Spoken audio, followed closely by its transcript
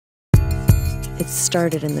It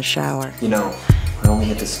started in the shower. You know, I only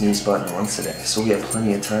hit the snooze button once a day, so we have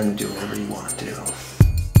plenty of time to do whatever you want to do.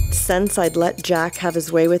 Since I'd let Jack have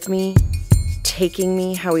his way with me, taking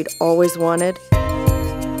me how he'd always wanted,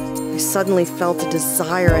 I suddenly felt a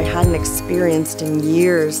desire I hadn't experienced in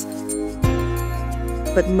years.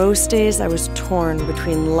 But most days I was torn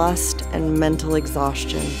between lust and mental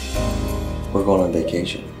exhaustion. We're going on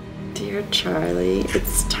vacation. Dear Charlie,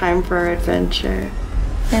 it's time for our adventure.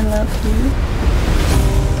 I love you.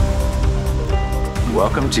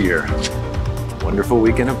 Welcome to your wonderful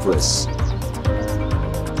weekend of bliss.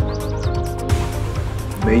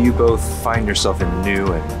 May you both find yourself in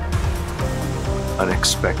new and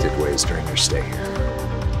unexpected ways during your stay here.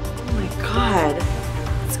 Oh my God,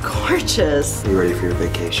 it's gorgeous. Are you ready for your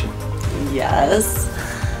vacation? Yes,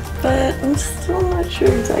 but I'm still not sure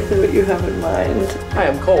exactly what you have in mind. Hi,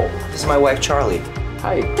 I'm Cole. This is my wife, Charlie.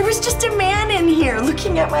 Hi. There was just a man in here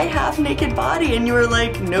looking at my half-naked body and you were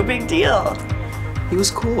like, no big deal. He was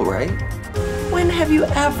cool, right? When have you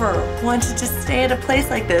ever wanted to stay at a place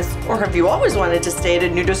like this? Or have you always wanted to stay at a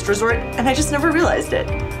nudist resort and I just never realized it?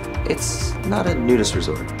 It's not a nudist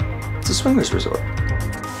resort. It's a swingers resort.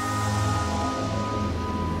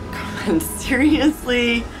 Come on,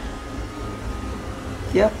 seriously?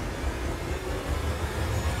 Yep.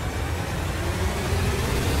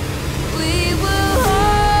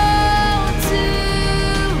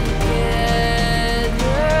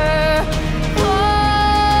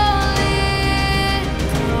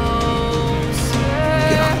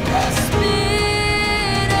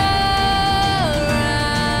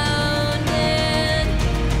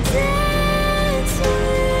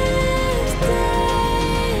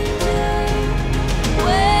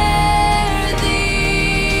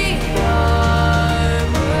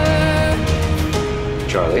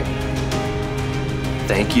 Charlie,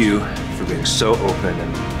 thank you for being so open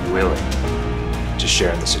and willing to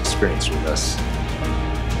share this experience with us.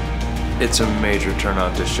 It's a major turn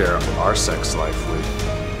on to share our sex life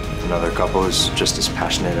with another couple who's just as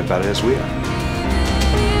passionate about it as we are.